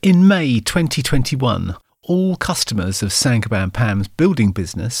In May 2021, all customers of Saint-Gobain PAM's building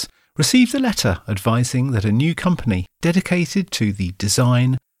business received a letter advising that a new company dedicated to the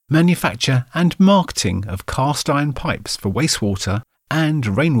design, manufacture and marketing of cast iron pipes for wastewater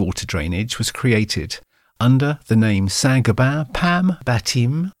and rainwater drainage was created under the name Saint-Gobain PAM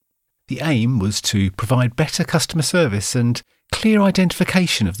Bâtiment. The aim was to provide better customer service and clear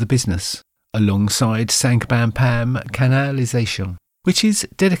identification of the business, alongside Saint-Gobain PAM Canalisation, which is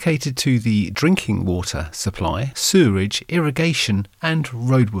dedicated to the drinking water supply, sewerage, irrigation and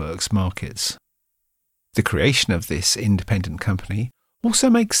roadworks markets. The creation of this independent company also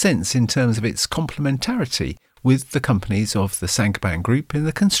makes sense in terms of its complementarity with the companies of the Saint-Gobain Group in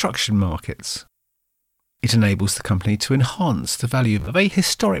the construction markets. It enables the company to enhance the value of a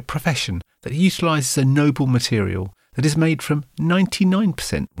historic profession that utilises a noble material that is made from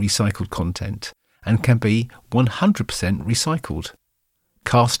 99% recycled content and can be 100% recycled.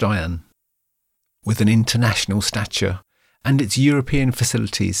 Cast iron. With an international stature and its European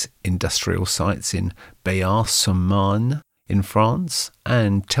facilities, industrial sites in Bayard-sur-Marne in France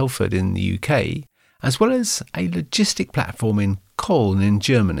and Telford in the UK, as well as a logistic platform in Köln in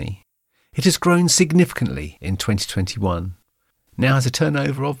Germany, it has grown significantly in 2021, now has a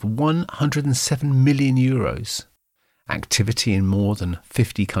turnover of €107 million, activity in more than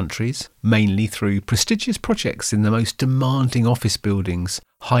 50 countries, mainly through prestigious projects in the most demanding office buildings,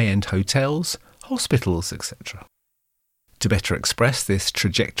 high-end hotels, hospitals, etc. To better express this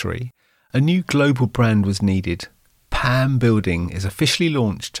trajectory, a new global brand was needed. PAM Building is officially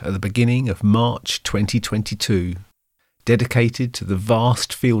launched at the beginning of March 2022. Dedicated to the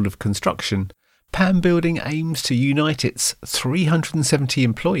vast field of construction, PAM Building aims to unite its 370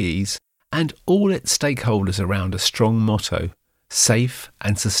 employees and all its stakeholders around a strong motto, safe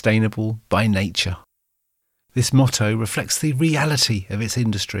and sustainable by nature. This motto reflects the reality of its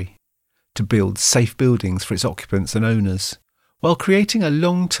industry, to build safe buildings for its occupants and owners, while creating a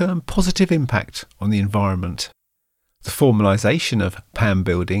long-term positive impact on the environment. The formalisation of PAM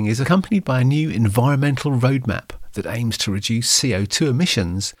Building is accompanied by a new environmental roadmap that aims to reduce CO2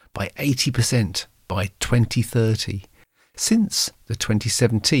 emissions by 80% by 2030, since the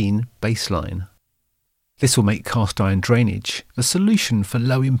 2017 baseline. This will make cast iron drainage the solution for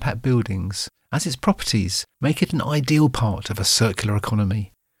low-impact buildings, as its properties make it an ideal part of a circular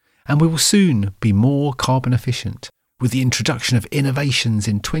economy, and we will soon be more carbon efficient with the introduction of innovations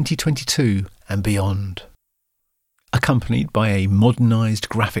in 2022 and beyond. Accompanied by a modernised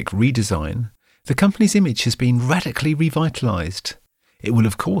graphic redesign, the company's image has been radically revitalised. It will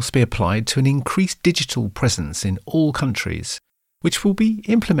of course be applied to an increased digital presence in all countries, which will be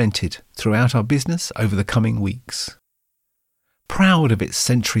implemented throughout our business over the coming weeks. Proud of its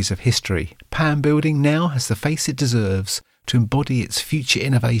centuries of history, PAM Building now has the face it deserves to embody its future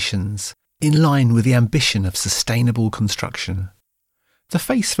innovations in line with the ambition of sustainable construction. The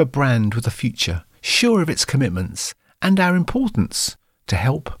face of a brand with a future, sure of its commitments and our importance to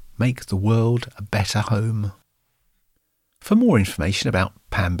help make the world a better home. For more information about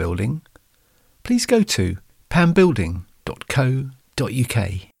PAM Building, please go to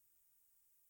pambuilding.co.uk.